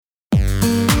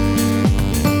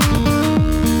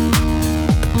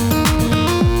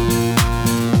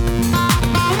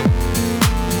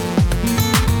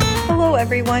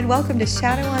everyone. Welcome to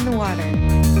Shadow on the Water.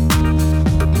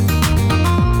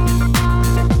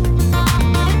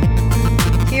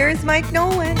 Here's Mike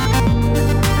Nolan.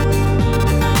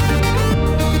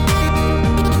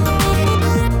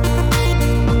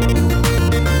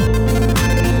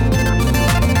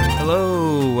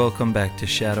 Hello, welcome back to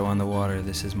Shadow on the Water.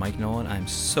 This is Mike Nolan. I'm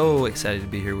so excited to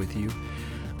be here with you.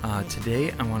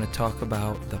 Today I want to talk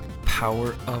about the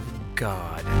power of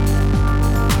God.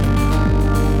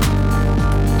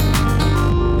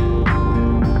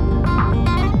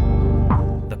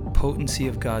 The potency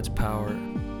of God's power.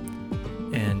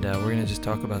 And we're going to just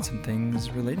talk about some things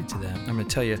related to that. I'm going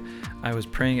to tell you, I was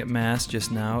praying at Mass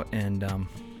just now, and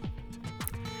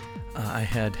I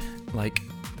had like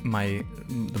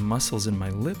the muscles in my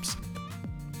lips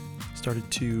started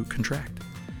to contract.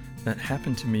 That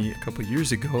happened to me a couple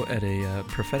years ago at a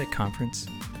prophetic conference,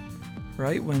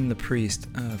 right when the priest,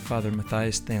 Father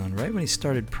Matthias Thelen, right when he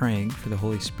started praying for the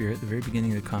Holy Spirit at the very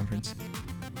beginning of the conference,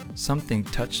 something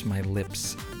touched my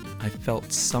lips. I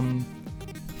felt some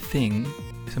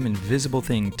invisible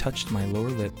thing touched my lower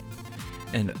lip,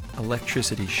 and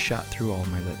electricity shot through all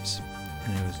my lips.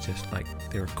 And it was just like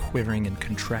they were quivering and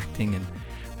contracting and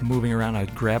moving around. I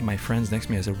would grab my friends next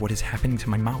to me. I said, "What is happening to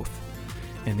my mouth?"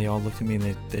 And they all looked at me and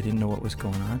they didn't know what was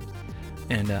going on.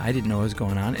 And I didn't know what was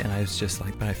going on. And I was just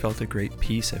like, but I felt a great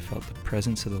peace. I felt the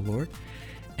presence of the Lord.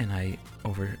 And I,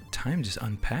 over time, just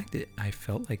unpacked it. I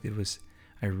felt like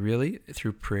I really,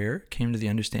 through prayer, came to the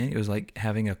understanding. It was like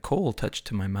having a coal touched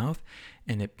to my mouth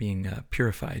and it being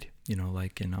purified. You know,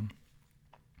 like in,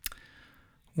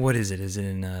 what is it? Is it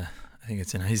in, I think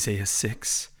it's in Isaiah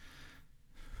 6.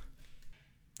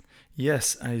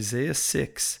 Yes, Isaiah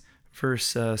 6.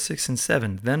 Verse 6 and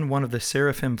 7, "Then one of the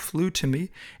seraphim flew to me,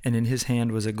 and in his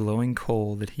hand was a glowing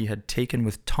coal that he had taken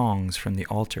with tongs from the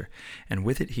altar. And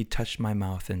with it he touched my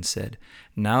mouth and said,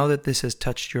 'Now that this has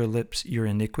touched your lips, your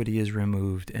iniquity is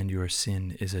removed, and your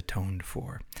sin is atoned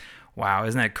for.'" Wow,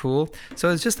 isn't that cool? So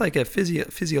it's just like a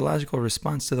physiological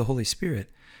response to the Holy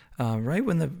Spirit. Right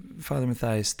when the Father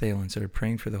Matthias Thelen started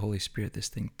praying for the Holy Spirit, this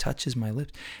thing touches my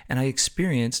lips, and I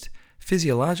experienced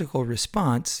physiological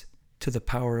response to the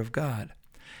power of God.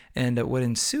 And what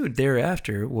ensued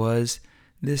thereafter was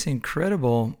this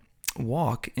incredible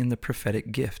walk in the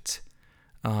prophetic gifts.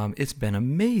 It's been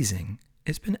amazing.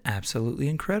 It's been absolutely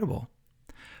incredible.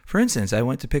 For instance, I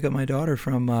went to pick up my daughter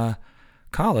from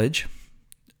college.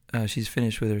 She's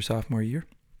finished with her sophomore year.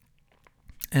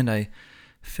 And I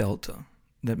felt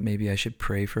that maybe I should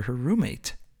pray for her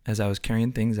roommate as I was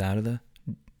carrying things out of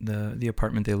the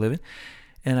apartment they live in.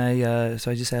 And so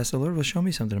I just asked the Lord, well, show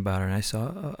me something about her. And I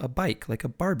saw a bike, like a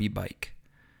Barbie bike.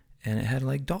 And it had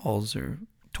like dolls or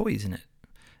toys in it.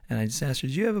 And I just asked her,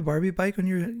 "Did you have a Barbie bike when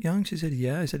you were young?" She said,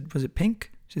 "Yeah." I said, "Was it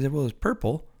pink?" She said, "Well, it was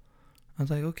purple." I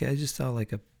was like, "Okay, I just saw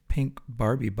like a pink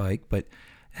Barbie bike, but it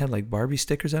had like Barbie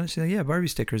stickers on it." She said, "Yeah, Barbie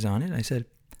stickers on it." And I said,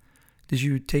 "Did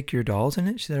you take your dolls in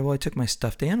it?" She said, "Well, I took my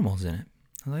stuffed animals in it."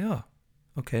 I was like, "Oh,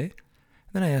 okay."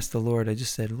 Then I asked the Lord, I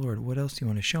just said, "Lord, what else do you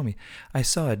want to show me?" I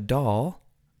saw a doll.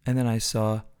 And then I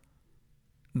saw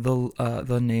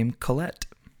the name Colette.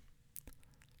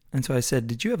 And so I said,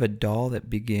 "Did you have a doll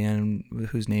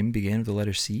whose name began with the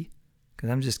letter C?" Because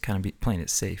I'm just kind of playing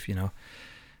it safe, you know.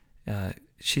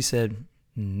 She said,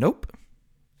 "Nope."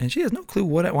 And she has no clue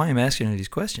why I'm asking her these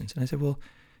questions. And I said, "Well,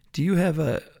 do you have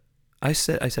I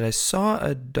said, I saw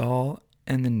a doll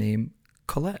and the name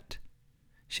Colette."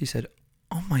 She said,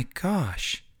 "Oh my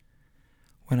gosh.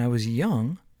 When I was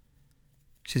young,"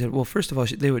 she said, well, first of all,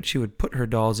 she would put her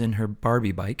dolls in her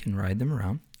Barbie bike and ride them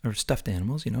around, or stuffed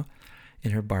animals, you know,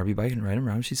 in her Barbie bike and ride them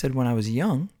around. She said, "When I was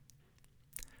young,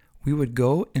 we would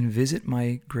go and visit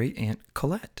my great aunt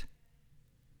Colette.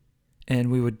 And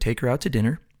we would take her out to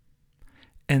dinner.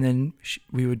 And then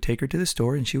we would take her to the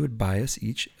store and she would buy us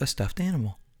each a stuffed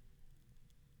animal."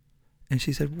 And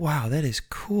she said, "Wow, that is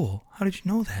cool. How did you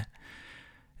know that?"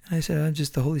 And I said,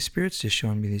 "Just the Holy Spirit's just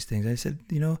showing me these things." I said,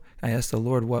 I asked the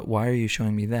Lord, why are you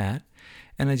showing me that?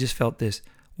 And I just felt this,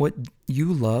 what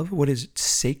you love, what is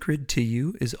sacred to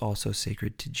you is also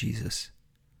sacred to Jesus.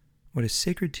 What is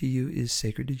sacred to you is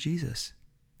sacred to Jesus.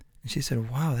 And she said,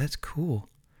 "Wow, that's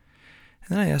cool." And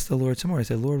then I asked the Lord some more. I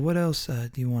said, "Lord, what else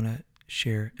do you want to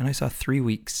share?" And I saw 3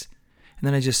 weeks. And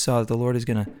then I just saw that the Lord I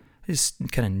just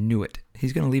kind of knew it.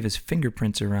 He's going to leave his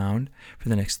fingerprints around for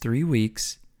the next 3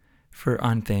 weeks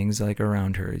on things like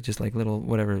around her, just like little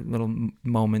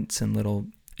moments and little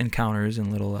encounters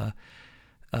and little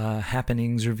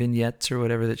happenings or vignettes or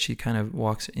whatever that she kind of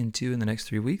walks into in the next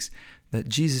 3 weeks, that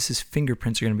Jesus'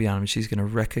 fingerprints are going to be on him. She's going to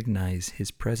recognize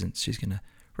his presence. She's going to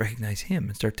recognize him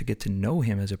and start to get to know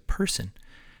him as a person,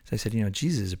 So I said,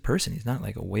 Jesus is a person. He's not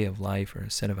like a way of life or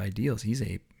a set of ideals. He's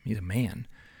a man.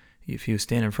 If he was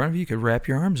standing in front of you, you could wrap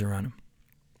your arms around him.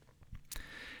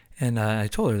 And I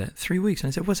told her that 3 weeks. And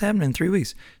I said, what's happening in 3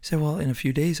 weeks? She said, well, in a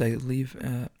few days I leave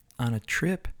on a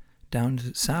trip down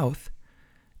to south,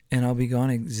 and I'll be gone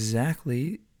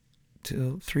exactly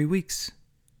till 3 weeks.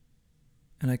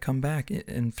 And I come back.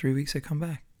 In 3 weeks I come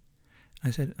back.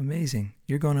 I said, amazing.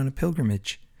 You're going on a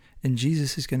pilgrimage, and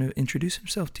Jesus is going to introduce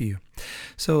himself to you.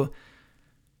 So,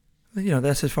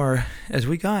 that's as far as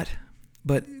we got.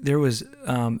 But there was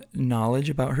knowledge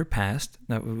about her past.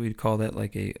 That we'd call that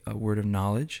like a word of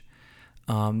knowledge.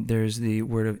 There's the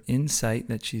word of insight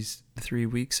that 3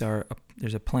 weeks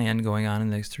there's a plan going on in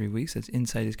the next 3 weeks. That's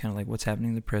insight is kind of like what's happening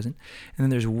in the present. And then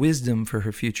there's wisdom for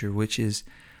her future, which is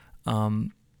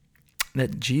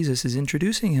that Jesus is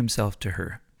introducing himself to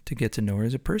her to get to know her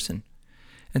as a person.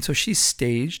 And so she's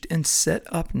staged and set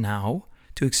up now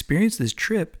to experience this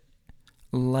trip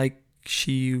like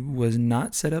she was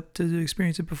not set up to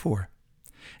experience it before.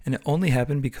 And it only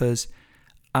happened because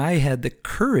I had the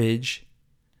courage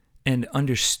and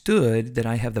understood that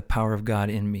I have the power of God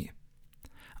in me.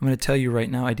 I'm going to tell you right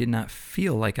now, I did not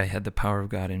feel like I had the power of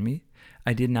God in me.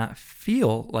 I did not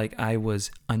feel like I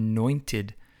was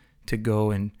anointed to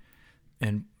go and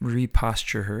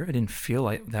reposture her. I didn't feel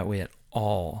like that way at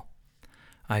all.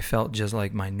 I felt just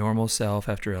like my normal self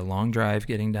after a long drive,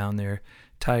 getting down there,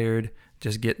 tired,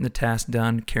 just getting the task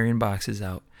done, carrying boxes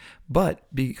out. But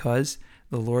because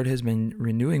the Lord has been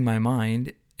renewing my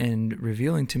mind and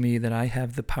revealing to me that I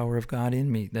have the power of God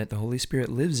in me, that the Holy Spirit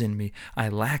lives in me, I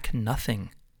lack nothing.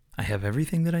 I have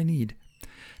everything that I need,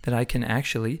 that I can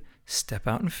actually step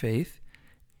out in faith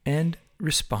and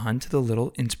respond to the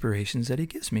little inspirations that he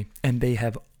gives me. And they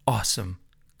have awesome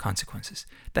consequences.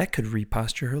 That could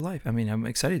reposture her life. I mean, I'm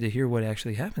excited to hear what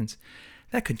actually happens.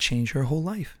 That could change her whole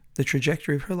life. The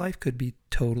trajectory of her life could be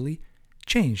totally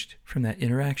changed from that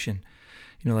interaction.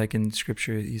 Like in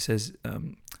Scripture, he says,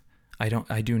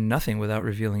 I do nothing without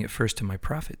revealing it first to my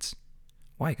prophets.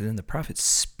 Why? Because then the prophets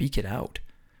speak it out.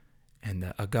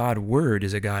 And a God word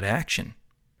is a God action.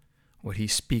 What he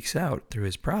speaks out through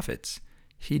his prophets,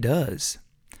 he does.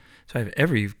 So I have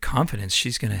every confidence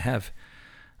she's going to have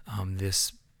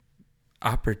this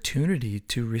opportunity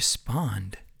to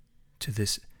respond to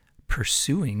this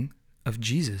pursuing of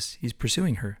Jesus. He's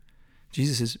pursuing her.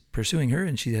 Jesus is pursuing her,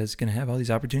 and she is going to have all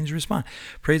these opportunities to respond.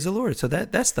 Praise the Lord. So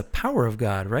that's the power of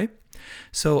God, right?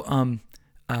 So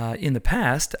in the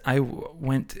past, I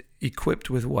went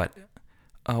equipped with what?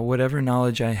 Whatever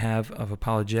knowledge I have of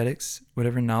apologetics,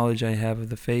 whatever knowledge I have of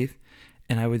the faith,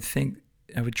 and I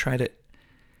would try to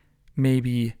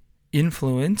maybe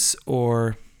influence,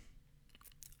 or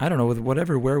I don't know, with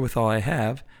whatever wherewithal I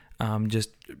have, just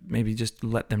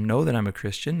let them know that I'm a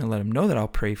Christian and let them know that I'll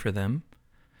pray for them.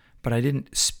 But I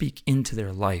didn't speak into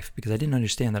their life because I didn't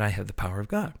understand that I have the power of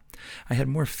God. I had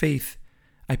more faith.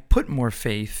 I put more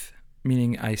faith,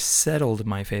 meaning I settled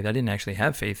my faith. I didn't actually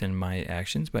have faith in my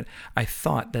actions, but I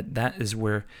thought that is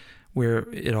where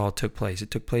it all took place. It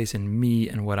took place in me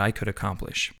and what I could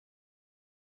accomplish.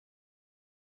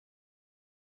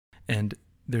 And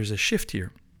there's a shift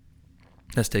here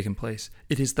that's taken place.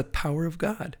 It is the power of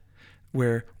God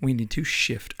where we need to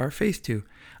shift our faith to.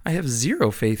 I have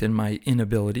zero faith in my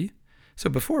inability. So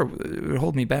before, it would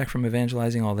hold me back from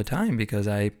evangelizing all the time because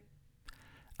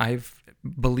I've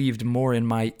believed more in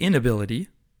my inability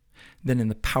than in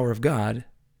the power of God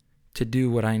to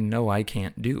do what I know I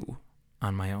can't do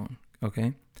on my own,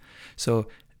 okay? So,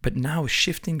 but now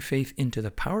shifting faith into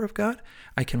the power of God,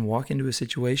 I can walk into a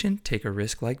situation, take a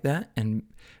risk like that, and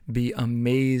be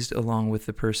amazed along with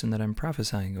the person that I'm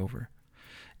prophesying over.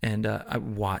 And I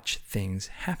watch things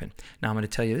happen. Now, I'm going to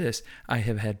tell you this. I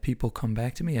have had people come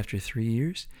back to me after 3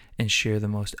 years and share the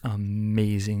most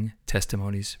amazing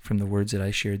testimonies from the words that I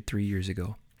shared 3 years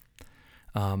ago.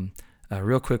 A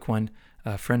real quick one.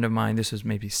 A friend of mine, this was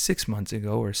maybe 6 months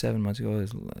ago or 7 months ago.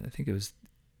 I think it was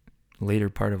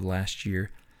later part of last year.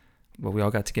 But we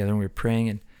all got together and we were praying.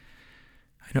 And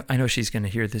I know she's going to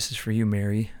hear, this is for you,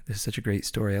 Mary. This is such a great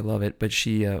story. I love it. But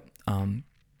she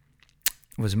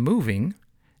was moving.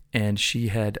 And she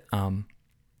had,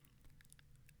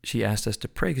 she asked us to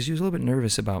pray because she was a little bit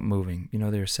nervous about moving.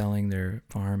 They were selling their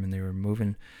farm and they were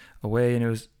moving away,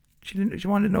 and she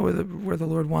wanted to know where the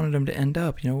Lord wanted them to end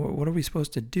up. What are we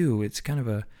supposed to do? It's kind of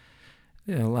a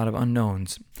lot of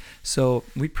unknowns. So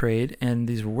we prayed, and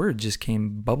these words just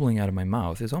came bubbling out of my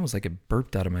mouth. It's almost like it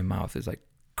burped out of my mouth. It's like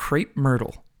crepe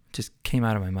myrtle just came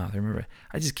out of my mouth. I remember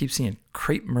I just keep seeing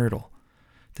crepe myrtle.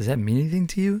 Does that mean anything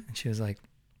to you? And she was like,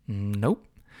 nope.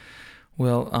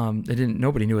 Well,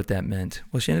 nobody knew what that meant.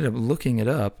 Well, she ended up looking it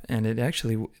up, and it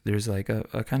actually, there's like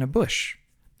a kind of bush.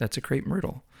 That's a crepe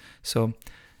myrtle. So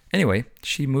anyway,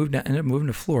 she ended up moving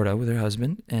to Florida with her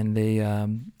husband, and they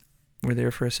were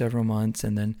there for several months,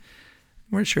 and then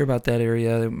weren't sure about that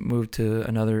area. They moved to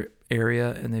another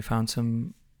area, and they found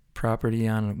some property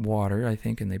on water, I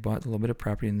think, and they bought a little bit of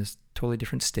property in this totally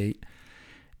different state.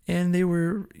 And they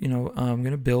were, going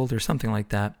to build or something like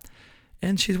that.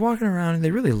 And she's walking around, and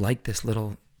they really like this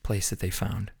little place that they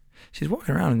found. She's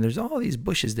walking around, and there's all these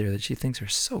bushes there that she thinks are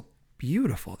so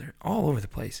beautiful. They're all over the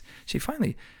place. She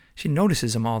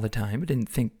notices them all the time, but didn't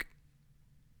think,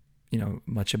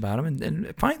 much about them.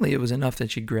 And finally, it was enough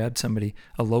that she grabbed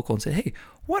a local, and said, "Hey,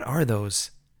 what are those?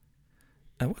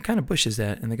 What kind of bush is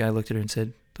that?" And the guy looked at her and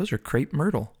said, "Those are crepe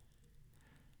myrtle."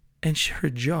 And her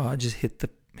jaw just hit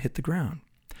the ground.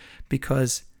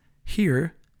 Because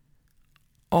here,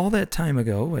 all that time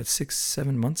ago,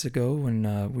 6-7 months ago, when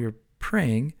we were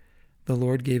praying, the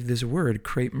Lord gave this word,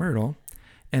 crepe myrtle,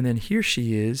 and then here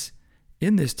she is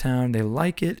in this town. They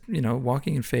like it,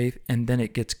 walking in faith, and then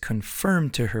it gets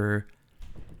confirmed to her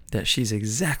that she's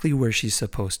exactly where she's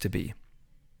supposed to be.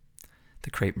 The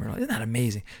crepe myrtle. Isn't that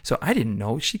amazing? So I didn't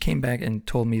know. She came back and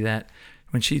told me that.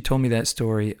 When she told me that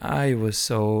story, I was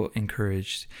so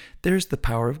encouraged. There's the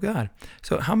power of God.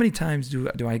 So how many times do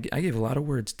I give a lot of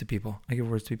words to people. I give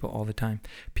words to people all the time.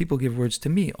 People give words to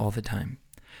me all the time.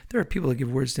 There are people that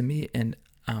give words to me, and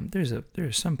there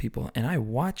are some people, and I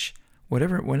watch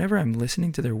whenever I'm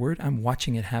listening to their word, I'm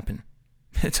watching it happen.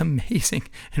 It's amazing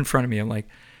in front of me. I'm like,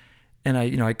 and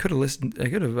I could have listened. I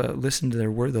could have listened to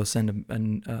their word. They'll send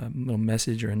a little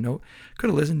message or a note.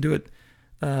 Could have listened to it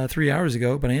 3 hours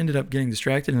ago, but I ended up getting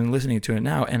distracted and listening to it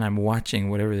now, and I'm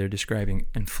watching whatever they're describing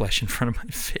in flesh in front of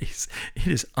my face. It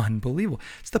is unbelievable.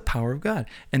 It's the power of God.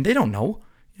 And they don't know.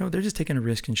 They're just taking a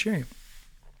risk and sharing.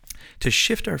 To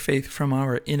shift our faith from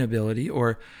our inability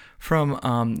or from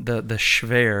the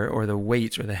schwer or the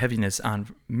weight or the heaviness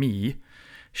on me,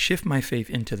 shift my faith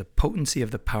into the potency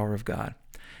of the power of God.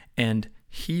 And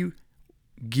he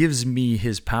gives me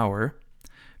his power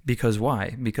because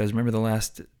why? Because remember the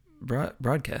last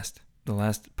broadcast, the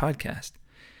last podcast,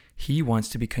 he wants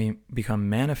to become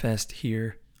manifest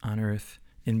here on earth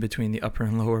in between the upper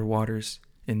and lower waters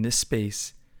in this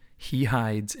space. He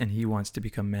hides, and he wants to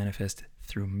become manifest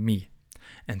through me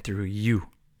and through you.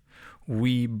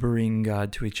 We bring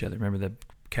God to each other. Remember, the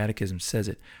Catechism says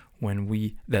it,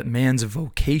 that man's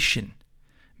vocation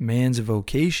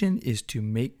is to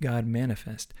make God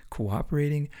manifest,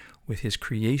 cooperating with his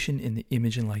creation in the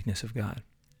image and likeness of God.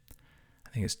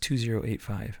 I think it's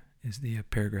 2085 is the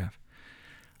paragraph.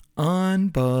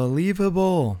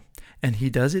 Unbelievable. And he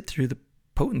does it through the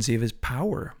potency of his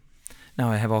power. Now,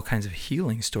 I have all kinds of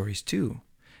healing stories too,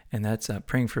 and that's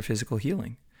praying for physical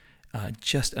healing.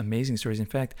 Just amazing stories. In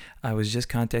fact, I was just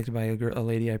contacted by a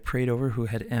lady I prayed over who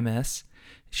had MS.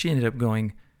 She ended up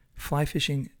going fly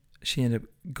fishing. She ended up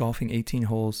golfing 18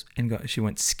 holes, and she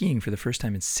went skiing for the first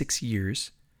time in 6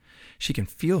 years. She can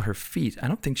feel her feet. I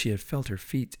don't think she had felt her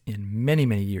feet in many,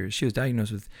 many years. She was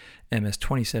diagnosed with MS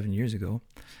 27 years ago.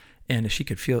 And she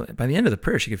could feel, by the end of the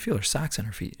prayer, she could feel her socks on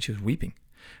her feet. She was weeping.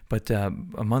 But a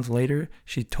month later,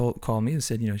 she called me and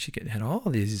said, she had all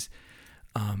these,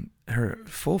 her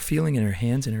full feeling in her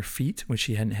hands and her feet, which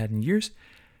she hadn't had in years.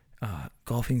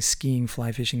 Golfing, skiing,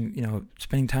 fly fishing,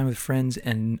 spending time with friends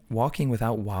and walking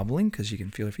without wobbling because she can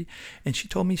feel her feet. And she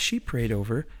told me she prayed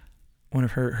over one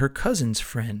of her cousin's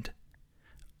friend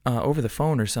over the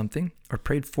phone or something, or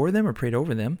prayed for them or prayed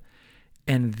over them,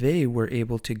 and they were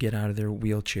able to get out of their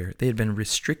wheelchair. They had been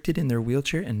restricted in their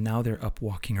wheelchair, and now they're up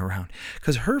walking around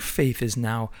because her faith is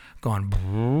now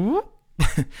gone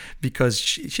because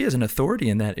she has an authority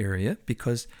in that area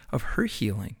because of her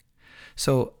healing.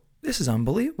 So this is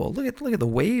unbelievable. Look at the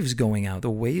waves going out,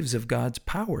 the waves of God's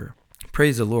power.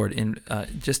 Praise the Lord. And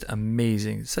just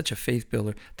amazing. Such a faith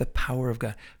builder. The power of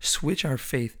God. Switch our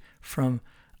faith from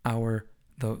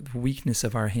the weakness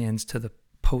of our hands to the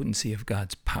potency of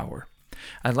God's power.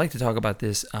 I'd like to talk about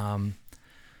this.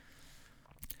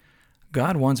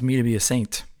 God wants me to be a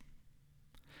saint.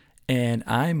 And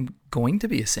I'm going to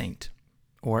be a saint.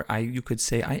 Or you could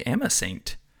say I am a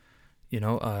saint.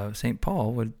 St.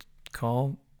 Paul would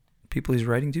call people he's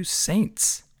writing to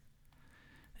saints.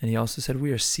 And he also said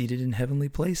we are seated in heavenly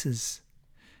places.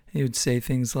 He would say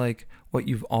things like, what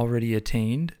you've already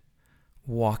attained,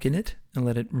 walk in it and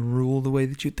let it rule the way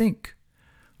that you think.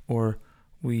 Or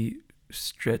we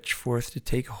stretch forth to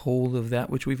take hold of that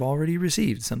which we've already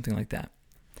received, something like that.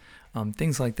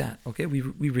 Things like that. Okay, we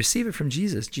receive it from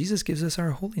Jesus. Jesus gives us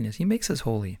our holiness. He makes us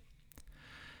holy.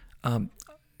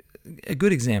 A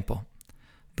good example.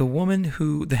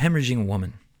 the hemorrhaging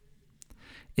woman.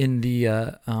 In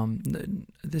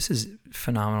this is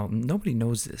phenomenal. Nobody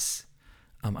knows this.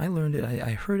 I learned it.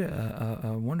 I heard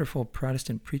a wonderful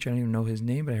Protestant preacher. I don't even know his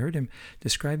name, but I heard him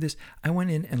describe this. I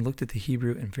went in and looked at the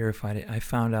Hebrew and verified it. I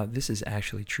found out this is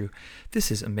actually true.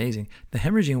 This is amazing. The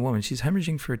hemorrhaging woman, she's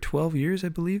hemorrhaging for 12 years, I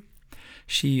believe.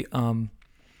 She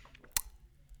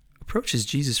approaches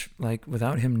Jesus like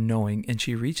without him knowing, and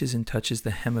she reaches and touches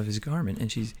the hem of his garment,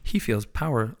 and he feels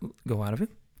power go out of him,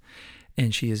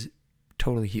 and she is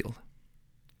totally healed.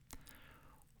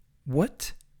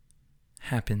 What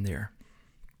happened there?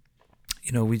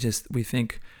 We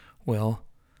think, well,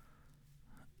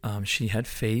 she had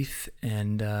faith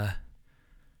and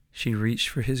she reached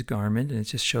for his garment, and it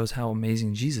just shows how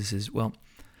amazing Jesus is. Well,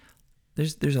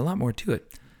 there's a lot more to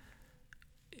it.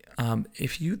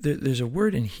 There's a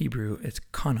word in Hebrew. It's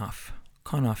kanaf.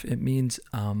 Kanaf. It means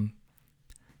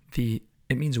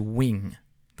it means wing.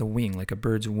 The wing, like a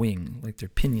bird's wing, like their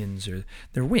pinions or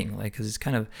their wing, like because it's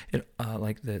kind of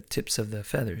like the tips of the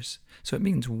feathers. So it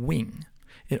means wing.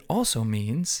 It also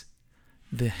means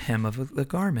the hem of the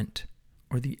garment,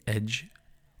 or the edge,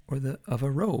 of a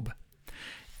robe.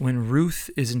 When Ruth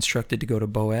is instructed to go to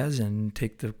Boaz and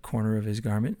take the corner of his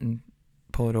garment and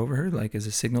pull it over her, like as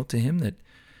a signal to him that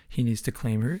he needs to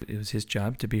claim her, it was his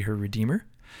job to be her redeemer.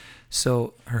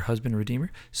 So her husband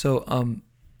redeemer. So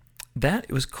that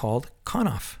it was called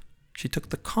kanaf. She took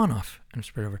the kanaf and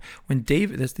spread over.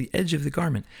 That's the edge of the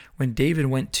garment. When David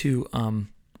went to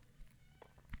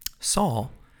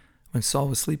Saul, when Saul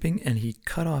was sleeping, and he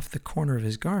cut off the corner of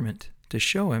his garment to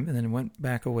show him, and then went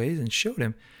back a ways and showed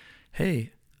him,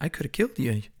 hey, I could have killed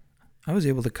you. I was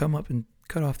able to come up and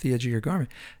cut off the edge of your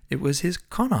garment. It was his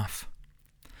kanaf.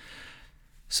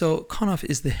 So kanaf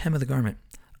is the hem of the garment.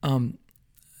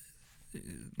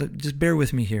 Just bear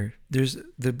with me here.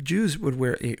 The Jews would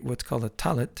wear what's called a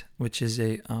talit, which is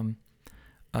a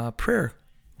prayer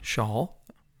shawl,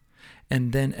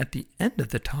 and then at the end of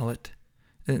the talit,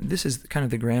 this is kind of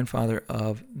the grandfather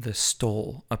of the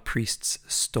stole, a priest's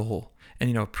stole.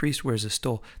 And a priest wears a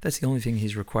stole. That's the only thing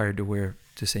he's required to wear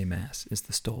to say mass is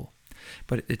the stole.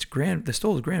 But the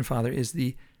stole's grandfather is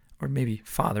or maybe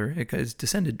father, it's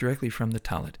descended directly from the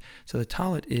talit. So the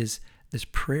talit is this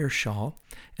prayer shawl,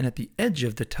 and at the edge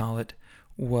of the talit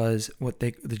was what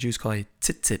the Jews call a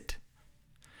tzitzit.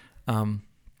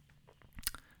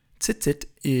 Tzitzit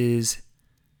is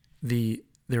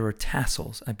there were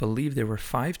tassels. I believe there were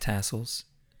 5 tassels,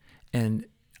 and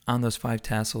on those 5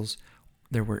 tassels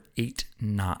there were 8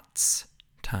 knots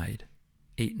tied.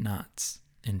 8 knots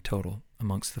in total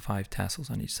amongst the 5 tassels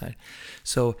on each side.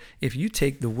 So if you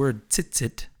take the word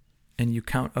tzitzit and you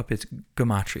count up its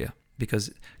gematria,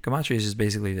 because gematria is just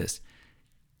basically this.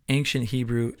 Ancient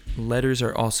Hebrew letters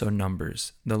are also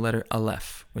numbers. The letter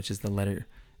aleph, which is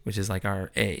like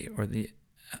our A, or the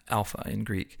alpha in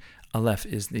Greek. Aleph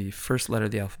is the first letter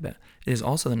of the alphabet. It is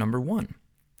also the number 1.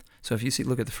 So if you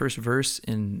look at the first verse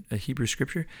in a Hebrew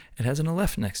scripture, it has an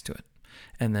aleph next to it.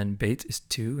 And then Beit is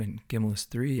 2, and Gimel is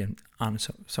 3, and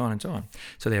so on and so on.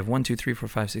 So they have 1, 2, 3, 4,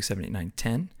 5, 6, 7, 8, 9,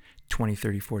 10, 20,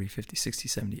 30, 40, 50, 60,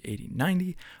 70, 80,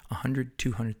 90, 100,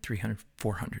 200, 300,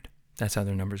 400. That's how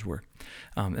their numbers work.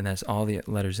 And that's all the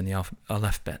letters in the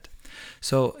alphabet.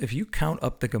 So if you count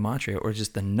up the gematria, or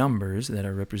just the numbers that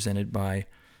are represented by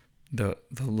the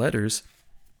letters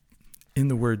in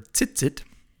the word tzitzit,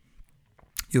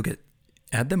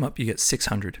 add them up, you get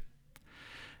 600.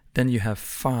 Then you have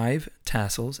 5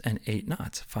 tassels and 8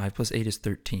 knots. 5 plus 8 is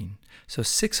 13. So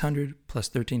 600 plus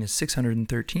 13 is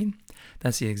 613.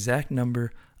 That's the exact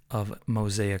number of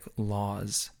Mosaic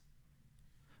laws.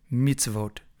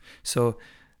 Mitzvot. So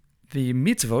the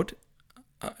mitzvot,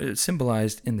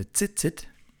 symbolized in the tzitzit,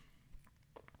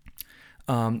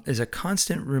 is a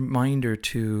constant reminder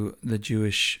to the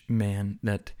Jewish man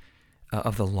that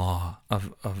of the law,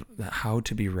 of how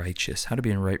to be righteous, how to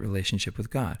be in right relationship with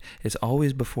God. It's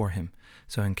always before him.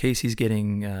 So in case he's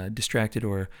getting distracted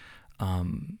or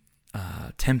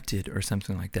tempted or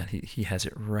something like that, he has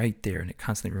it right there, and it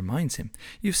constantly reminds him.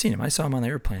 You've seen him. I saw him on the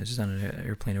airplane. I was just on an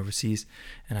airplane overseas,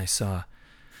 and I saw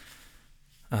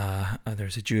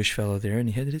there's a Jewish fellow there, and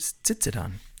he had his tzitzit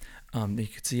on. You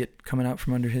could see it coming out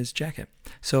from under his jacket.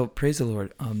 So praise the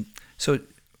Lord.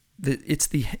 It's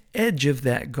the edge of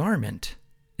that garment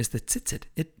is the tzitzit.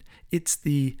 It's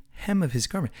the hem of his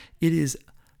garment. It is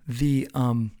the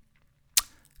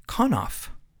kanaf.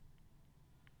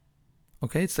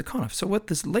 Okay, it's the kanaf. So what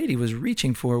this lady was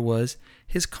reaching for was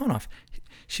his kanaf.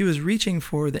 She was reaching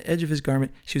for the edge of his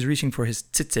garment. She was reaching for his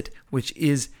tzitzit, which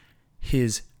is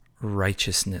his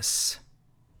righteousness.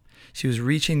 She was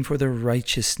reaching for the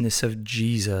righteousness of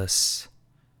Jesus.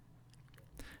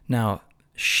 Now,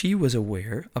 she was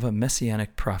aware of a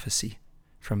messianic prophecy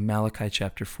from Malachi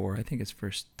chapter 4. I think it's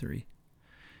verse 3.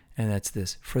 And that's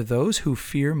this: "For those who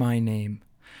fear my name,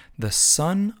 the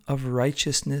Son of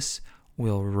Righteousness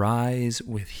will rise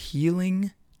with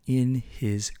healing in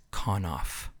his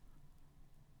kanaf."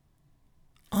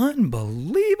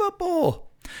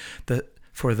 Unbelievable!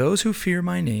 For those who fear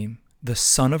my name, the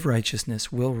Son of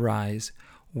Righteousness will rise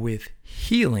with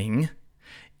healing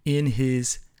in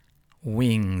his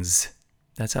wings.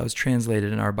 That's how it's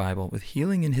translated in our Bible, with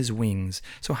healing in his wings.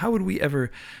 So how would we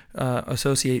ever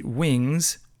associate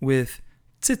wings with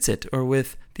tzitzit, or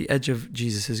with the edge of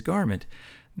Jesus' garment?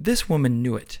 This woman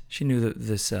knew it. She knew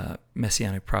this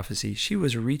messianic prophecy. She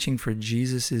was reaching for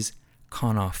Jesus'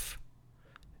 kanaf,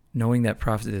 knowing that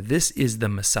prophecy, that this is the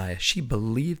Messiah. She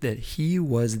believed that he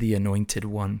was the anointed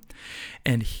one.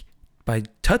 And by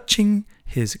touching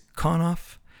his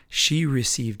kanaf, she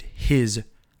received his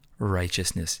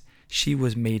righteousness. She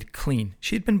was made clean.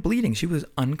 She had been bleeding. She was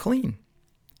unclean.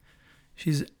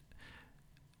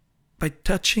 By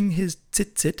touching his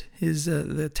tzitzit,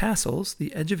 the tassels,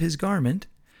 the edge of his garment,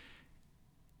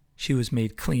 she was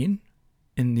made clean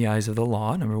in the eyes of the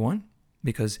law, number one,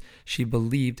 because she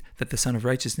believed that the Son of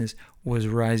Righteousness was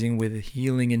rising with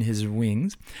healing in his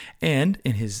wings, and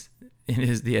in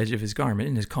the edge of his garment,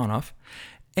 in his kanaf,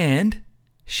 and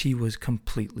she was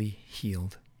completely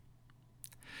healed.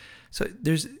 So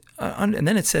and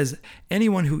then it says,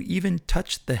 anyone who even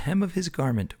touched the hem of his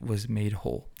garment was made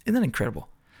whole. Isn't that incredible?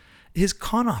 His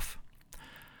kanaf.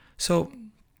 So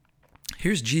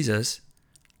here's Jesus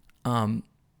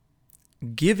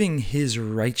giving his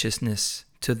righteousness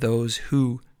to those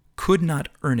who could not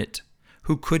earn it,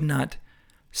 who could not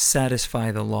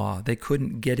satisfy the law. They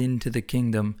couldn't get into the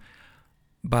kingdom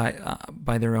by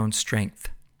their own strength,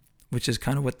 which is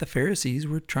kind of what the Pharisees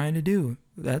were trying to do.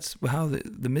 That's how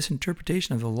the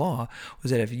misinterpretation of the law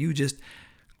was, that if you just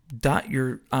dot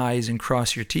your I's and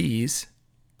cross your T's,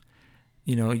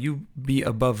 you be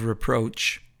above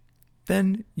reproach,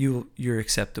 then you're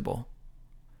acceptable.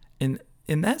 In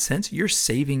that sense, you're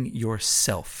saving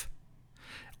yourself.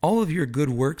 All of your good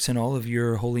works and all of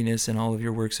your holiness and all of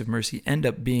your works of mercy end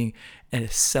up being a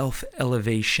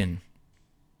self-elevation.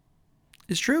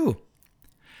 It's true.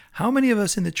 How many of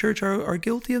us in the church are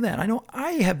guilty of that? I know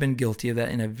I have been guilty of that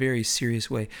in a very serious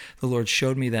way. The Lord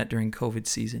showed me that during COVID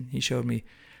season. He showed me,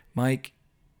 Mike,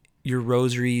 your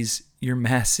rosaries, your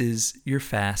masses, your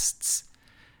fasts,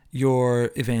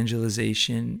 your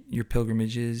evangelization, your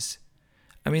pilgrimages.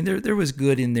 I mean, there was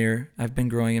good in there. I've been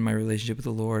growing in my relationship with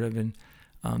the Lord.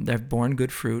 I've borne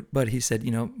good fruit. But he said,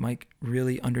 Mike,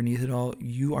 really underneath it all,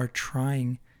 you are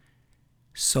trying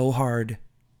so hard.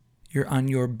 You're on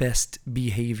your best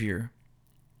behavior.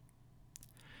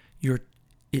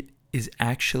 It is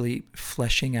actually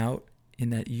fleshing out in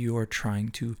that you are trying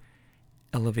to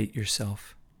elevate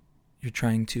yourself. You're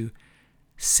trying to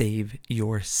save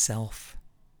yourself.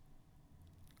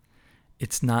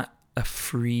 It's not a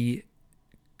free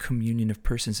communion of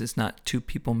persons. It's not two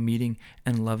people meeting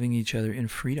and loving each other in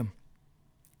freedom.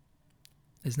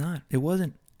 It's not. It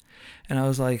wasn't. And I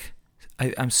was like,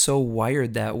 I'm so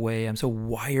wired that way. I'm so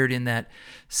wired in that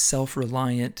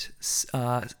self-reliant,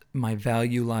 my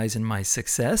value lies in my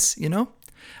success,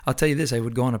 I'll tell you this, I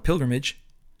would go on a pilgrimage.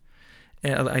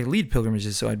 And I lead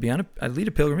pilgrimages, so I'd lead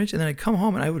a pilgrimage, and then I'd come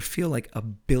home and I would feel like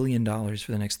 $1 billion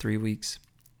for the next 3 weeks,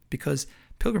 because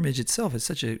pilgrimage itself is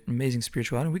such an amazing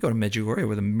spirituality. We go to Medjugorje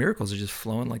where the miracles are just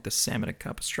flowing like the salmon at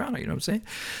Capistrano, you know what I'm saying?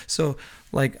 So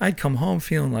I'd come home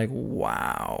feeling like,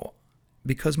 wow,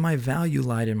 because my value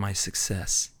lied in my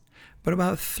success. But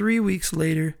about 3 weeks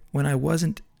later, when I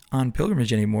wasn't on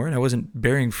pilgrimage anymore and I wasn't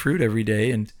bearing fruit every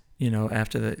day, and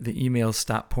after the emails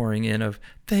stopped pouring in of,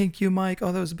 thank you, Mike,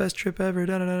 oh, that was the best trip ever,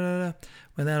 da-da-da-da-da.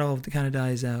 When that all kind of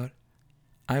dies out,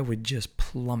 I would just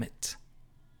plummet.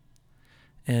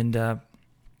 And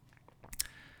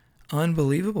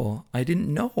unbelievable. I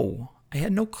didn't know. I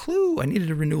had no clue. I needed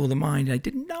a renewal of the mind. I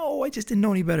didn't know. I just didn't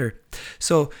know any better.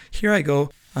 So here I go.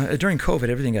 During COVID,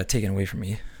 everything got taken away from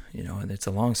me. And it's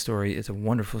a long story. It's a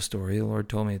wonderful story. The Lord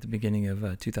told me at the beginning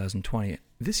of 2020,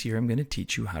 this year I'm going to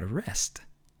teach you how to rest.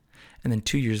 And then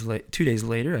 2 days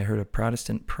later, I heard a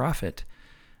Protestant prophet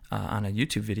on a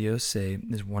YouTube video say,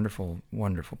 this wonderful,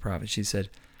 wonderful prophet. She said,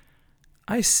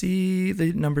 I see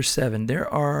the number 7. There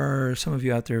are some of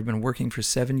you out there who have been working for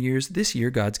 7 years. This year,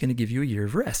 God's going to give you a year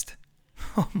of rest.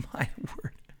 Oh, my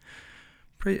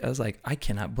word. I was like, I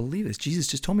cannot believe this. Jesus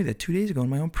just told me that 2 days ago in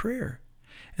my own prayer.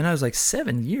 And I was like,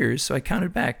 7 years? So I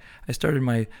counted back. I started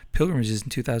my pilgrimages in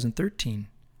 2013.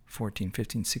 14,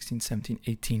 15, 16, 17,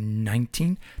 18,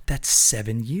 19. That's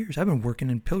 7 years. I've been working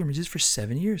in pilgrimages for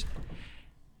 7 years.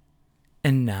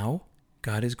 And now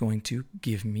God is going to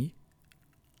give me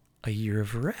a year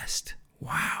of rest.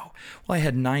 Wow. Well, I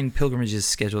had 9 pilgrimages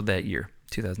scheduled that year,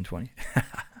 2020.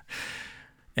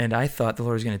 And I thought the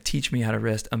Lord was going to teach me how to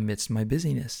rest amidst my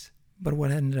busyness. But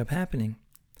what ended up happening?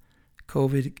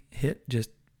 COVID hit just,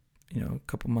 a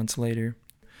couple months later.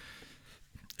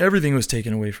 Everything was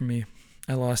taken away from me.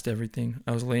 I lost everything.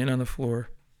 I was laying on the floor,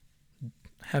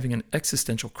 having an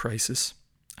existential crisis.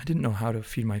 I didn't know how to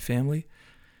feed my family.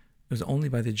 It was only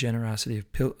by the generosity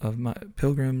of my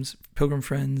pilgrim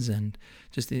friends, and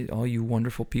just all you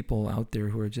wonderful people out there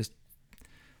who are just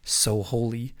so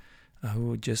holy,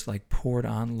 who just like poured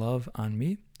on love on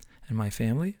me and my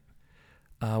family.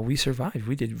 We survived.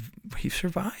 We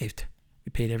survived. We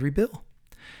paid every bill.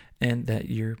 And that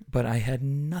year, but I had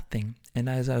nothing. And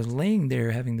as I was laying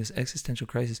there having this existential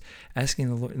crisis, asking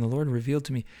the Lord, and the Lord revealed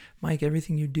to me, Mike,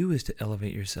 everything you do is to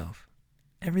elevate yourself.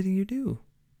 Everything you do.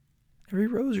 Every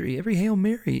rosary, every Hail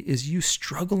Mary is you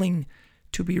struggling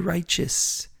to be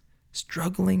righteous,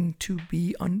 struggling to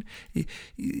be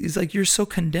it's like you're so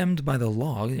condemned by the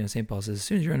law. St. Paul says, as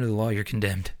soon as you're under the law, you're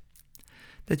condemned.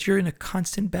 That you're in a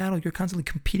constant battle. You're constantly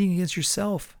competing against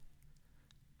yourself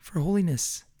for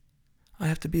holiness. I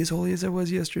have to be as holy as I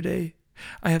was yesterday.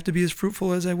 I have to be as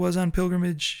fruitful as I was on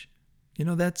pilgrimage.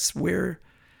 That's where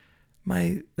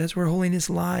holiness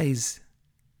lies.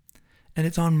 And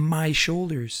it's on my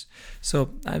shoulders.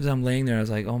 So as I'm laying there, I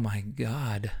was like, oh my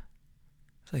God.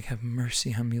 It's like, have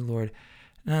mercy on me, Lord.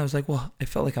 And I was like, well, I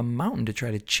felt like a mountain to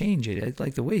try to change it.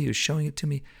 Like the way he was showing it to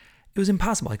me, it was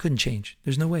impossible. I couldn't change.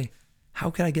 There's no way. How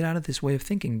could I get out of this way of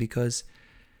thinking? Because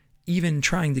even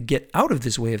trying to get out of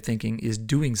this way of thinking is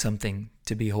doing something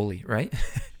to be holy, right?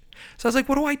 So I was like,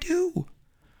 what do I do?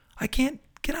 I can't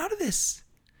get out of this.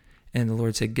 And the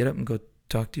Lord said, get up and go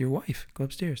talk to your wife. Go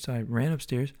upstairs. So I ran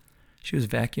upstairs. She was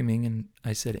vacuuming, and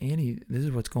I said, Annie, this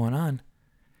is what's going on.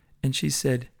 And she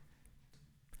said,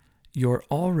 you're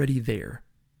already there.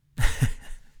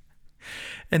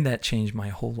 And that changed my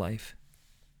whole life.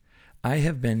 I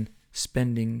have been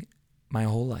spending my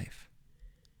whole life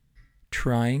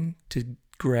trying to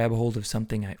grab hold of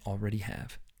something I already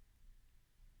have.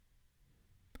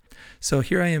 So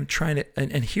here I am trying to,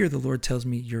 and here the Lord tells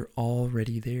me, you're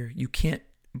already there. You can't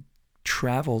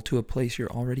travel to a place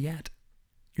you're already at.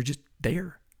 You're just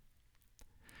there.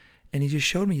 And he just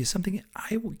showed me something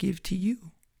I will give to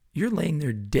you. You're laying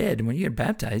there dead. When you get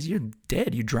baptized, you're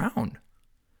dead. You drown.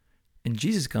 And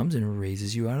Jesus comes and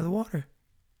raises you out of the water.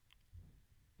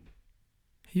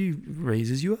 He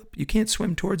raises you up. You can't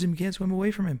swim towards him. You can't swim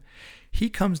away from him. He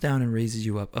comes down and raises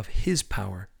you up of his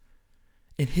power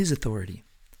and his authority.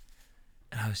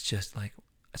 And I was just like,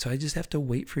 so I just have to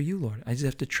wait for you, Lord. I just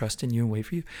have to trust in you and wait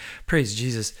for you. Praise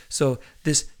Jesus. So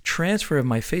this transfer of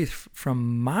my faith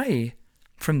from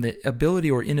the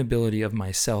ability or inability of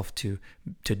myself to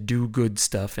do good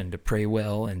stuff and to pray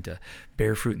well and to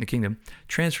bear fruit in the kingdom,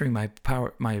 transferring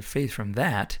my faith from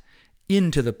that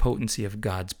into the potency of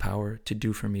God's power to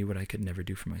do for me what I could never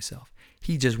do for myself.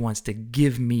 He just wants to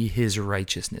give me his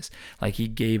righteousness, like he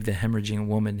gave the hemorrhaging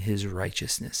woman his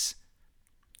righteousness.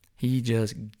 He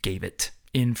just gave it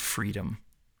in freedom.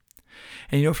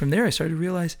 And from there I started to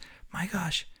realize, my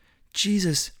gosh,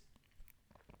 Jesus,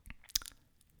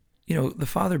 the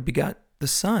Father begot the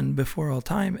Son before all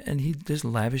time, and he just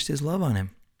lavished his love on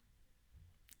him.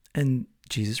 And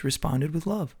Jesus responded with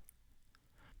love.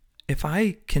 If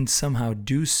I can somehow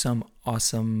do some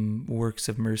awesome works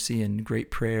of mercy and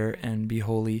great prayer and be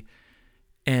holy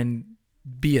and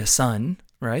be a son,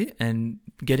 right, and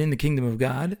get in the kingdom of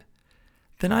God,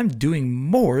 then I'm doing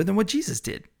more than what Jesus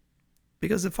did,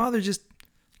 because the Father just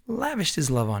lavished his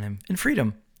love on him in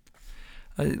freedom.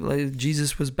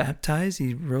 Jesus was baptized.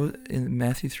 He wrote in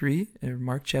Matthew 3, or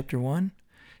Mark chapter 1.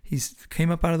 He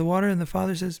came up out of the water, and the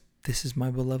Father says, this is my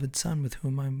beloved Son with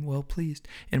whom I'm well pleased.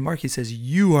 In Mark, he says,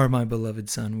 you are my beloved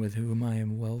Son with whom I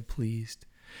am well pleased.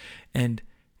 And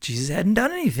Jesus hadn't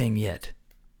done anything yet.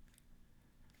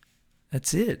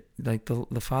 That's it. Like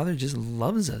the Father just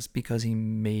loves us because he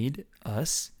made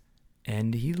us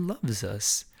and he loves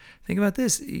us. Think about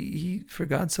this. For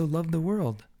God so loved the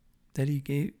world that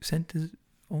he sent his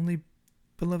only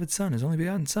beloved Son, his only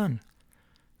begotten Son,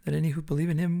 that any who believe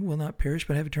in him will not perish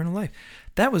but have eternal life.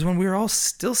 That was when we were all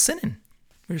still sinning.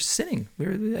 We were sinning.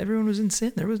 Everyone was in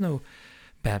sin. There was no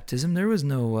baptism. There was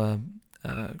no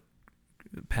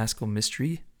Paschal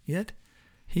mystery yet.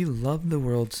 He loved the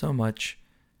world so much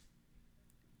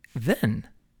then.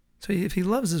 So if he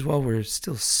loves us while we're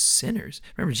still sinners.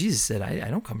 Remember, Jesus said, I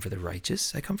don't come for the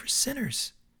righteous. I come for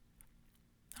sinners.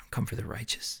 I don't come for the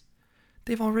righteous.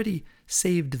 They've already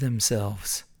saved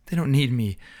themselves. They don't need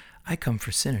me. I come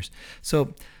for sinners.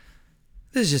 So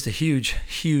This is just a huge,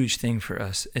 huge thing for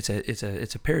us. It's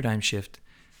a paradigm shift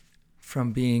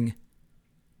from being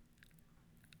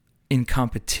in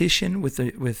competition with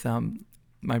everyone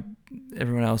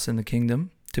else in the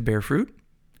kingdom to bear fruit,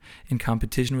 in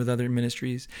competition with other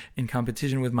ministries, in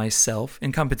competition with myself,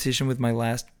 in competition with my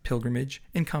last pilgrimage,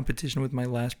 in competition with my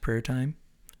last prayer time.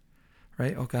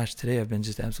 Right? Oh gosh, today I've been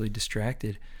just absolutely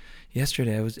distracted.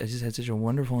 Yesterday I just had such a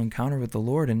wonderful encounter with the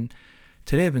Lord, and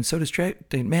today I've been so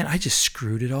distracted. Man, I just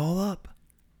screwed it all up.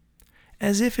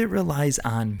 As if it relies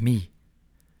on me.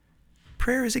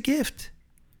 Prayer is a gift.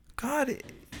 God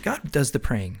does the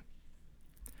praying.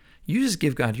 You just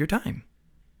give God your time.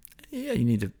 Yeah, you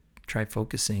need to try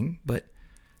focusing, but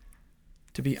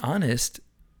to be honest,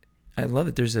 I love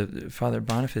it. There's a Father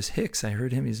Boniface Hicks. I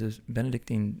heard him. He's a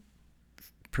Benedictine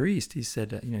priest. He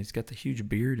said, he's got the huge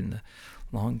beard and the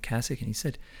long cassock, and he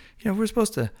said, if we're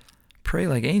supposed to pray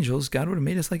like angels, God would have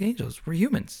made us like angels. We're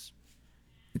humans.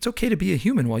 It's okay to be a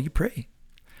human while you pray.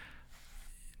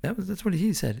 That's what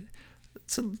he said.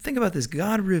 So think about this.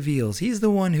 God reveals. He's the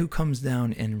one who comes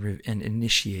down and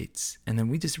initiates, and then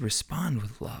we just respond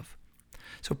with love.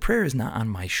 So prayer is not on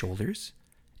my shoulders.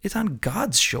 It's on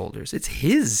God's shoulders. It's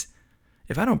His.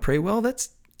 If I don't pray well, that's,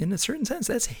 in a certain sense,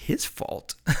 that's His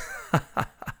fault.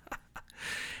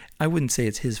 I wouldn't say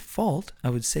it's His fault. I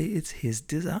would say it's His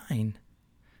design.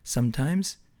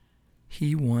 Sometimes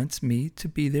He wants me to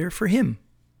be there for Him.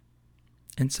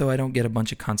 And so I don't get a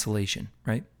bunch of consolation,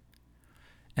 right?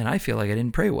 And I feel like I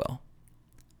didn't pray well.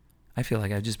 I feel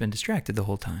like I've just been distracted the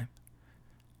whole time.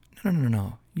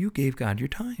 No. You gave God your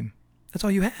time. That's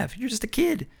all you have. You're just a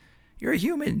kid. You're a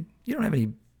human. You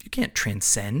can't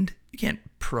transcend. You can't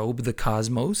probe the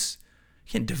cosmos.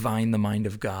 You can't divine the mind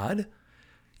of God.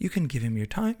 You can give Him your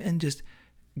time and just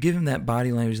give Him that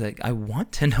body language like, I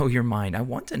want to know your mind. I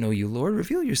want to know you, Lord.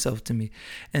 Reveal yourself to me.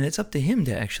 And it's up to Him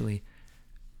to actually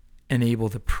enable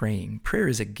the praying. Prayer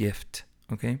is a gift.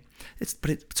 Okay,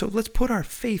 so let's put our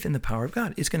faith in the power of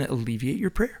God. It's going to alleviate your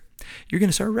prayer. You're going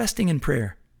to start resting in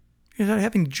prayer. You're going to start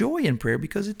having joy in prayer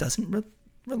because it doesn't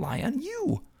rely on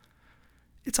you.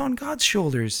 It's on God's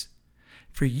shoulders.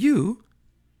 For you,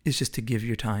 it's just to give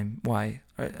your time. Why?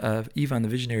 Ivan the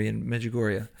Visionary in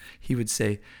Medjugorje, he would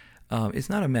say, it's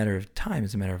not a matter of time,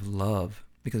 it's a matter of love.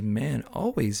 Because man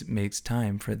always makes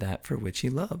time for that for which he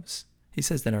loves. He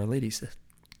says that. Our Lady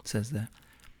says that.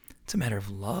 It's a matter of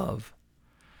love.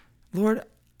 Lord,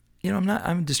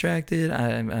 I'm distracted.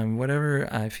 I'm whatever.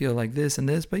 I feel like this and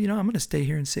this, but I'm going to stay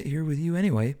here and sit here with you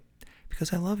anyway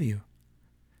because I love you.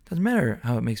 Doesn't matter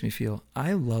how it makes me feel.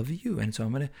 I love you, and so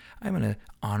I'm going to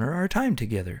honor our time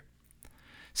together.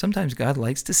 Sometimes God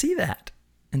likes to see that,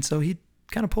 and so He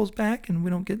kind of pulls back, and we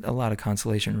don't get a lot of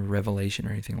consolation or revelation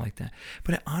or anything like that.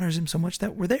 But it honors Him so much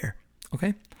that we're there.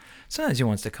 Okay. Sometimes He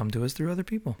wants to come to us through other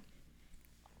people.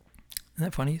 Isn't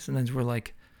that funny? Sometimes we're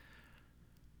like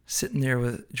sitting there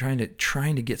with trying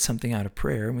to get something out of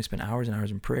prayer, and we spend hours and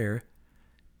hours in prayer,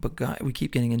 but God, we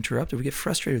keep getting interrupted. We get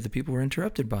frustrated with the people we're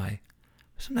interrupted by.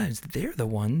 Sometimes they're the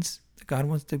ones that God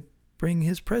wants to bring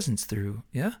His presence through.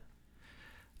 Yeah?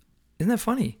 Isn't that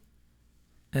funny?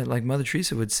 And like Mother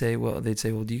Teresa would say,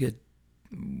 do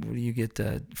you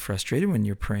get frustrated when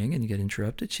you're praying and you get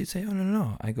interrupted? She'd say, oh,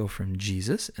 no. I go from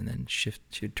Jesus, and then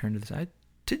she'd turn to the side,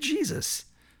 to Jesus.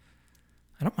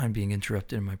 I don't mind being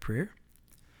interrupted in my prayer.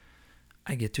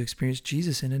 I get to experience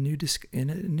Jesus in a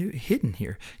new hidden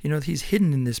here. He's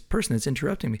hidden in this person that's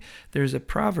interrupting me. There's a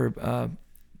proverb,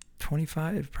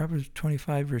 Proverbs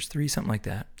 25 verse 3, something like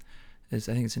that. I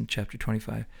think it's in chapter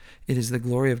 25. It is the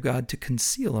glory of God to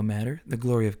conceal a matter, the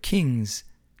glory of kings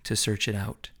to search it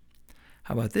out.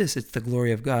 How about this? It's the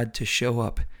glory of God to show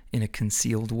up in a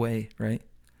concealed way, right?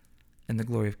 And the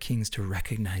glory of kings to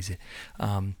recognize it.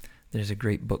 There's a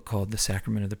great book called The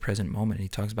Sacrament of the Present Moment, and he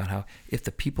talks about how if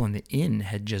the people in the inn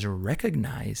had just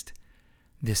recognized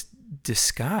this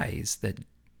disguise that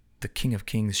the King of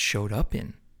Kings showed up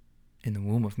in the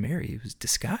womb of Mary, it was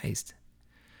disguised.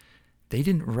 They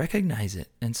didn't recognize it,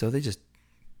 and so they just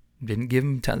didn't give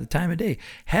him the time of day.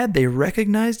 Had they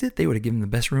recognized it, they would have given him the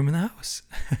best room in the house.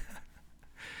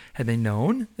 Had they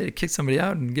known, they'd have kicked somebody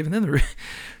out and given them the room.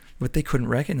 But they couldn't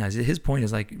recognize it. His point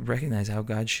is recognize how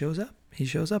God shows up. He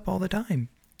shows up all the time.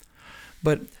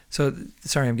 But,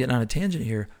 sorry, I'm getting on a tangent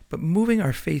here, but moving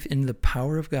our faith into the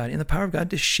power of God, in the power of God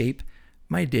to shape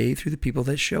my day through the people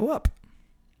that show up,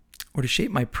 or to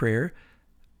shape my prayer,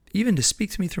 even to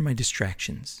speak to me through my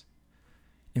distractions.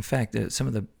 In fact, there's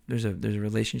a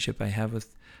relationship I have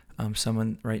with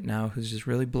someone right now who's just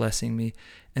really blessing me,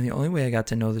 and the only way I got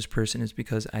to know this person is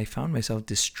because I found myself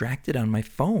distracted on my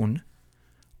phone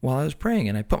while I was praying,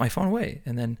 and I put my phone away.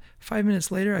 And then 5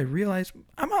 minutes later, I realized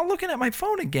I'm not looking at my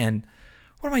phone again.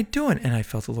 What am I doing? And I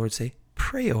felt the Lord say,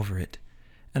 pray over it.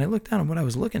 And I looked down, and what I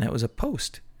was looking at was a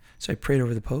post. So I prayed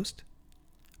over the post,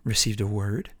 received a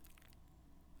word.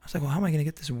 I was like, well, how am I going to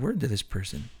get this word to this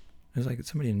person? It was like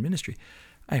somebody in ministry.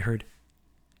 I heard,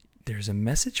 there's a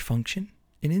message function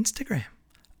in Instagram.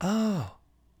 Oh.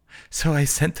 So I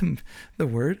sent them the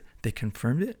word. They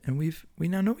confirmed it, and we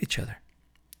now know each other.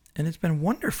 And it's been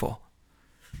wonderful.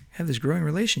 We have this growing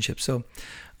relationship. So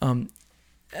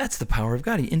that's the power of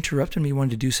God. He interrupted me,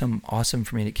 wanted to do something awesome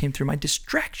for me, and it came through my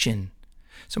distraction.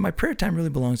 So my prayer time really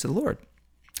belongs to the Lord.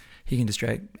 He can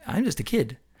distract. I'm just a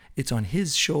kid. It's on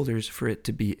his shoulders for it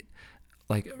to be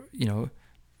like,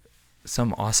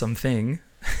 some awesome thing.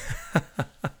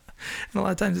 And a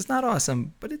lot of times it's not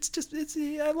awesome, but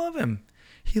I love him.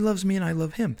 He loves me and I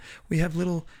love him. We have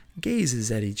little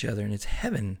gazes at each other, and it's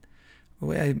heaven. The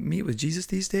way I meet with Jesus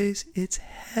these days, it's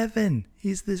heaven.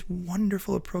 He's this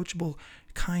wonderful, approachable,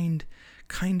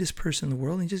 kindest person in the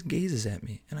world, and he just gazes at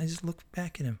me, and I just look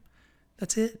back at him.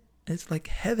 That's it. It's like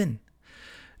heaven.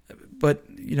 But,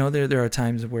 there are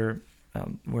times where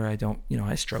I don't,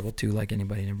 I struggle too, like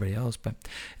anybody and everybody else. But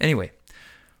anyway,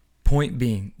 point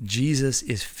being, Jesus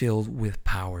is filled with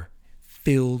power.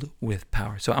 Filled with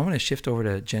power. So I want to shift over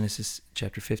to Genesis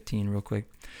chapter 15 real quick.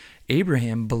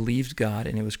 Abraham believed God,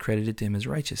 and it was credited to him as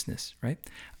righteousness, right?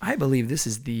 I believe this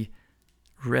is the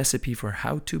recipe for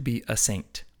how to be a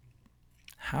saint.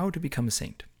 How to become a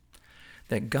saint.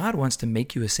 That God wants to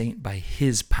make you a saint by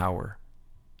his power,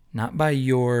 not by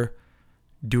your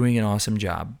doing an awesome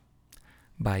job,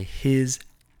 by his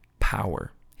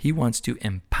power. He wants to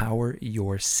empower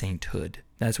your sainthood.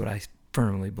 That's what I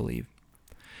firmly believe.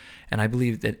 And I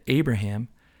believe that Abraham,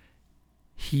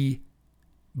 he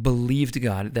believed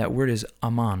God. That word is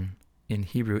aman in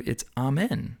Hebrew. It's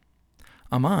amen.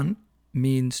 Aman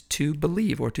means to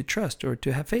believe or to trust or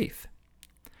to have faith.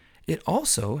 It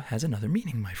also has another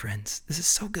meaning, my friends. This is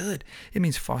so good. It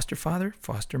means foster father,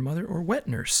 foster mother, or wet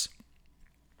nurse.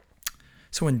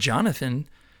 So when Jonathan,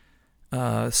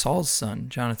 Saul's son,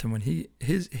 Jonathan, when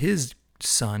his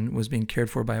son was being cared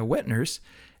for by a wet nurse,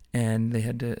 and they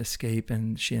had to escape,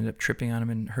 and she ended up tripping on him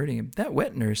and hurting him, that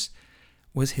wet nurse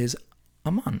was his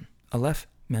aman, aleph,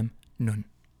 mem, nun.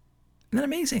 Isn't that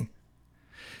amazing?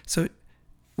 So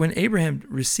when Abraham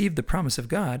received the promise of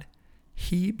God,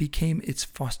 he became its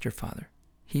foster father.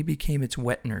 He became its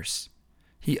wet nurse.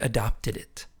 He adopted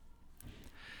it.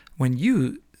 When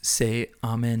you say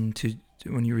amen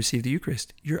when you receive the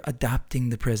Eucharist, you're adopting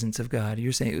the presence of God.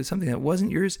 You're saying it was something that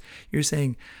wasn't yours. You're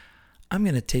saying, I'm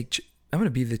going to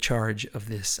be the charge of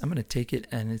this. I'm going to take it,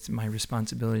 and it's my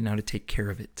responsibility now to take care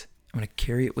of it. I'm going to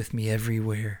carry it with me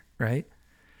everywhere, right?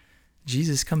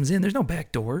 Jesus comes in. There's no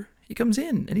back door. He comes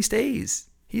in, and he stays.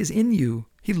 He is in you.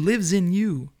 He lives in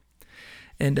you.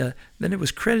 And then it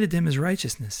was credited to him as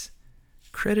righteousness.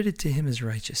 Credited to him as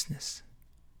righteousness.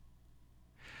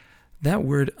 That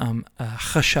word,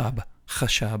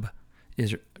 chashab,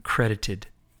 is credited.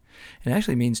 It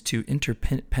actually means to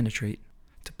interpenetrate,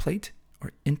 to plate,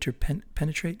 or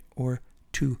interpenetrate, or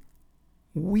to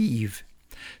weave.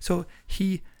 So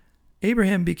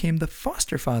Abraham became the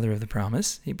foster father of the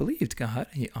promise. He believed God,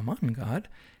 he aman God,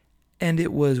 and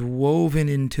it was woven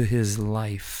into his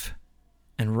life.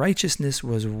 And righteousness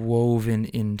was woven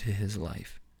into his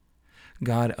life.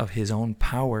 God of his own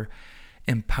power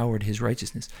empowered his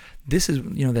righteousness. This is,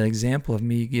 that example of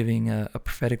me giving a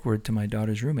prophetic word to my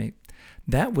daughter's roommate.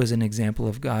 That was an example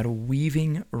of God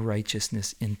weaving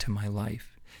righteousness into my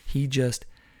life. He just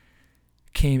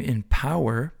came in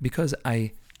power because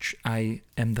I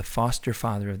am the foster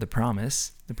father of the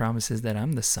promise. The promise is that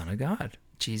I'm the Son of God.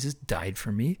 Jesus died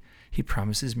for me. He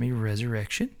promises me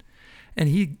resurrection. And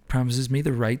he promises me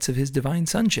the rights of his divine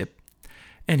sonship.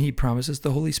 And he promises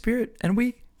the Holy Spirit.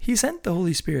 And he sent the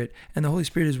Holy Spirit. And the Holy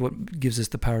Spirit is what gives us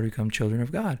the power to become children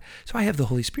of God. So I have the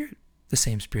Holy Spirit, the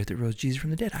same Spirit that rose Jesus from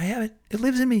the dead. I have it. It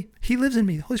lives in me. He lives in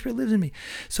me. The Holy Spirit lives in me.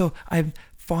 So I'm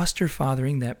foster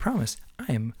fathering that promise.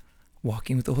 I am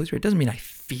walking with the Holy Spirit. It doesn't mean I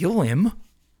feel him.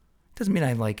 It doesn't mean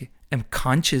I am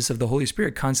conscious of the Holy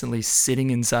Spirit constantly sitting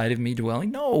inside of me,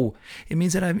 dwelling. No, it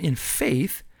means that I'm in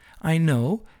faith. I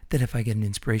know that if I get an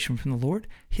inspiration from the Lord,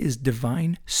 his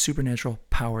divine supernatural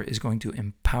power is going to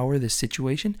empower this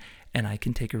situation, and I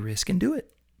can take a risk and do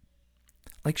it.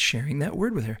 Like sharing that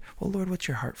word with her. Well, Lord, what's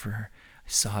your heart for her? I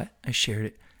saw it. I shared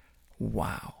it.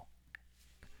 Wow.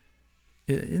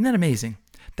 Isn't that amazing?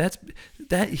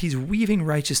 That he's weaving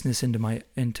righteousness into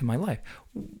my life.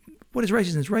 What is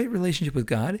righteousness? Right relationship with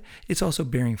God. It's also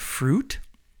bearing fruit.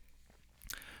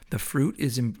 The fruit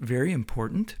is very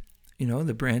important.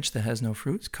 the branch that has no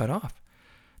fruit is cut off.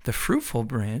 The fruitful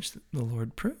branch, the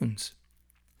Lord prunes.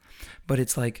 But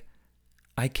it's like,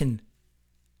 I can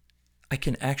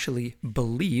actually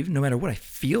believe, no matter what I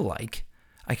feel like,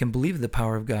 I can believe the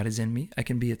power of God is in me. I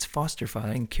can be its foster father.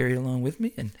 I can carry it along with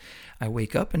me. And I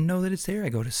wake up and know that it's there. I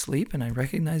go to sleep and I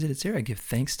recognize that it's there. I give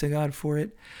thanks to God for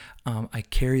it. I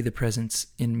carry the presence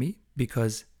in me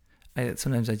because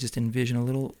sometimes I just envision a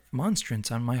little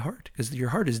monstrance on my heart, because your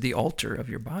heart is the altar of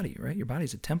your body, right? Your body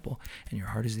is a temple and your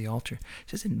heart is the altar.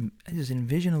 I just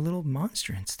envision a little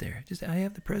monstrance there. I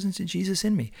have the presence of Jesus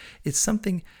in me. It's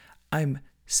something I'm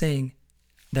saying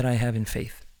that I have in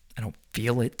faith. I don't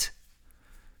feel it.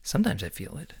 Sometimes I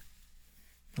feel it.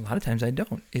 A lot of times I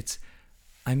don't.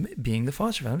 I'm being the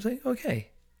foster father. I'm saying, okay,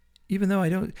 even though I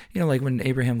don't, like when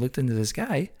Abraham looked into the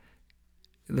sky,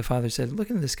 the father said, look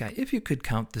into the sky. If you could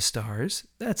count the stars,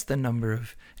 that's the number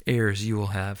of heirs you will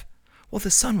have. Well, the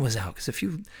sun was out, because a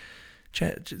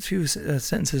few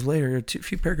sentences later, a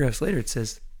few paragraphs later, it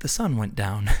says the sun went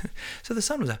down. So the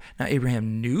sun was out. Now,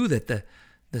 Abraham knew that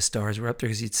the stars were up there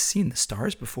because he'd seen the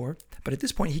stars before, but at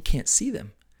this point, he can't see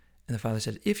them. And the father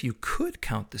said, if you could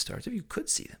count the stars, if you could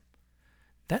see them,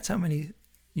 that's how many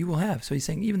you will have. So he's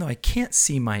saying, even though I can't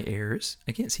see my heirs,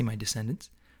 I can't see my descendants,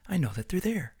 I know that they're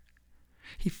there.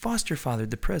 He foster fathered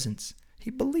the presence.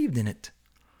 He believed in it.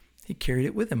 He carried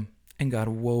it with him, and God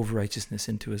wove righteousness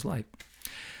into his life.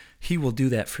 He will do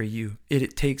that for you.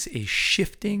 It takes a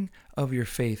shifting of your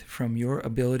faith from your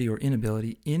ability or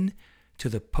inability into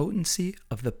the potency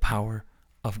of the power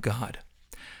of God.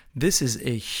 This is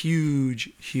a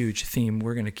huge, huge theme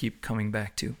we're going to keep coming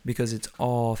back to, because it's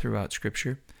all throughout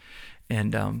Scripture.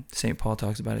 And St. Paul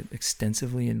talks about it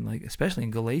extensively, especially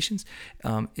in Galatians.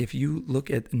 If you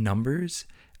look at Numbers,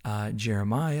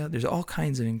 Jeremiah, there's all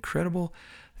kinds of incredible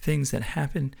things that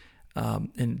happen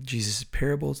in Jesus'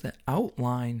 parables that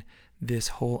outline this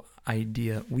whole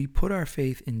idea. We put our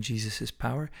faith in Jesus'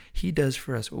 power. He does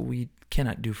for us what we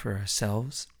cannot do for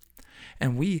ourselves.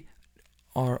 And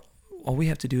all we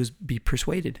have to do is be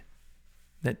persuaded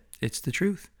that it's the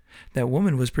truth. That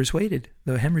woman was persuaded,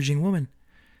 the hemorrhaging woman.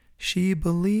 She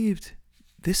believed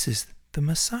this is the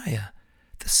Messiah,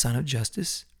 the Son of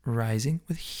Justice, rising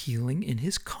with healing in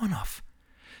his konaf.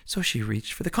 So she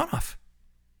reached for the konaf.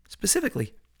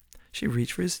 Specifically, she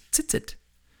reached for his tzitzit.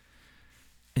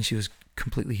 And she was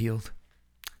completely healed.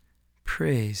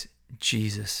 Praise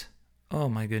Jesus. Oh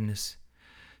my goodness.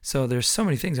 So there's so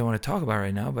many things I want to talk about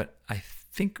right now, but I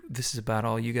think this is about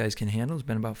all you guys can handle. It's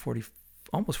been about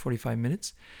almost 45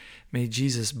 minutes. May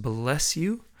Jesus bless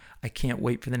you. I can't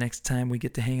wait for the next time we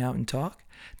get to hang out and talk.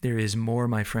 There is more,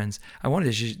 my friends. I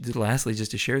wanted to lastly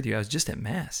just to share with you, I was just at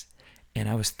Mass, and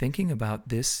I was thinking about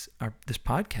this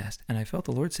podcast, and I felt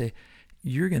the Lord say,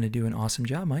 you're going to do an awesome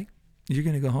job, Mike. You're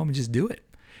going to go home and just do it.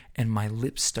 And my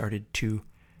lips started to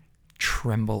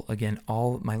tremble again.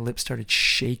 All my lips started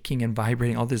shaking and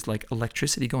vibrating. All this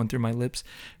electricity going through my lips,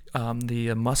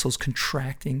 the muscles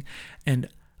contracting, and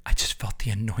I just felt the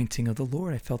anointing of the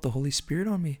Lord. I felt the Holy Spirit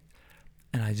on me.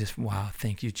 And I just, wow,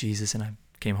 thank you, Jesus. And I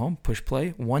came home, push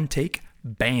play, one take,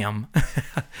 bam.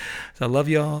 So I love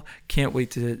y'all. Can't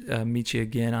wait to meet you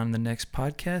again on the next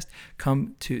podcast.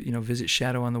 Come to, visit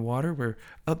Shadow on the Water. We're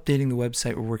updating the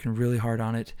website. We're working really hard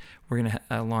on it. We're going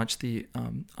to launch the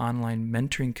online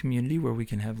mentoring community where we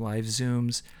can have live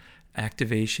Zooms,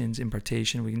 activations,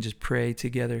 impartation. We can just pray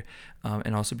together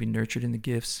and also be nurtured in the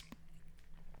gifts.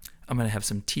 I'm going to have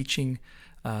some teaching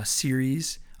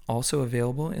series also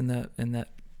available in the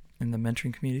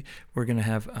mentoring community. We're going to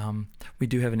have, we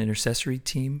do have an intercessory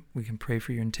team. We can pray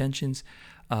for your intentions.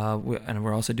 And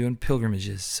we're also doing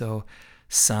pilgrimages. So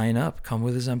sign up, come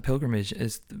with us on pilgrimage.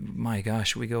 My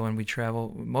gosh, we go and we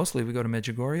travel. Mostly we go to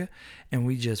Medjugorje and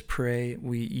we just pray,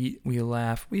 we eat, we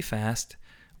laugh, we fast,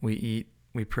 we eat,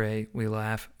 we pray, we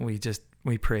laugh, we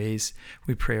praise,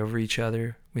 we pray over each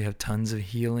other. We have tons of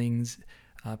healings.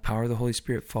 Power of the Holy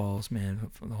Spirit falls,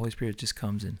 man. The Holy Spirit just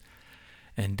comes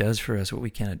and does for us what we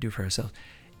cannot do for ourselves.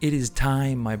 It is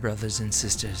time, my brothers and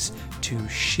sisters, to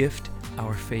shift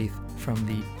our faith from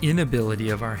the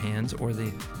inability of our hands or the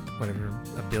whatever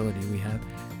ability we have,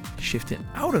 shift it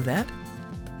out of that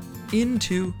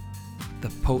into the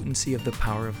potency of the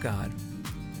power of God.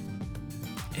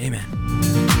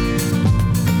 Amen.